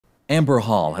Amber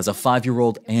Hall has a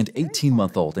 5-year-old and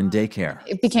 18-month-old in daycare.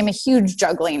 It became a huge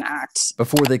juggling act.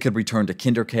 Before they could return to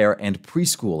kindercare and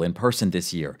preschool in person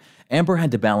this year, Amber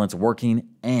had to balance working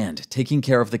and taking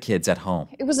care of the kids at home.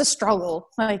 It was a struggle.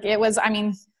 It was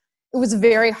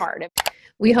very hard.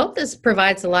 We hope this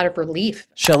provides a lot of relief.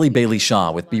 Shelley Bailey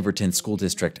Shaw with Beaverton School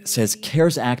District says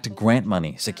CARES Act grant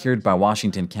money secured by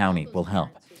Washington County will help.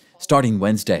 Starting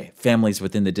Wednesday, families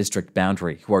within the district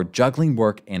boundary who are juggling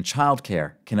work and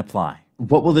childcare can apply.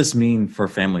 What will this mean for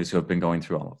families who have been going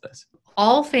through all of this?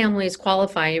 All families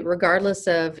qualify regardless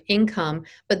of income,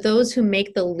 but those who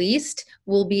make the least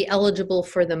will be eligible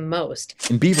for the most.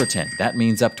 In Beaverton, that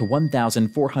means up to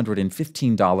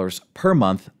 $1,415 per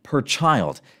month per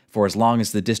child for as long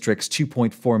as the district's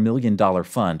 $2.4 million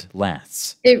fund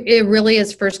lasts. It really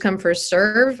is first come, first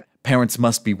serve. Parents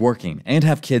must be working and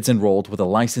have kids enrolled with a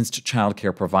licensed child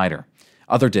care provider.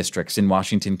 Other districts in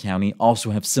Washington County also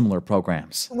have similar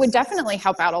programs. It would definitely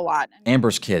help out a lot.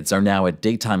 Amber's kids are now at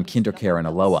daytime kindercare in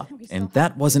Aloha, and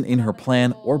that wasn't in her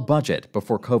plan or budget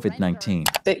before COVID-19.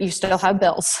 But you still have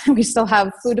bills. We still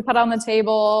have food to put on the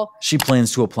table. She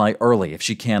plans to apply early if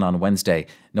she can on Wednesday,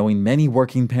 knowing many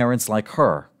working parents like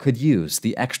her could use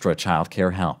the extra child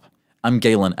care help. I'm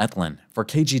Galen Ettlin for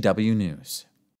KGW News.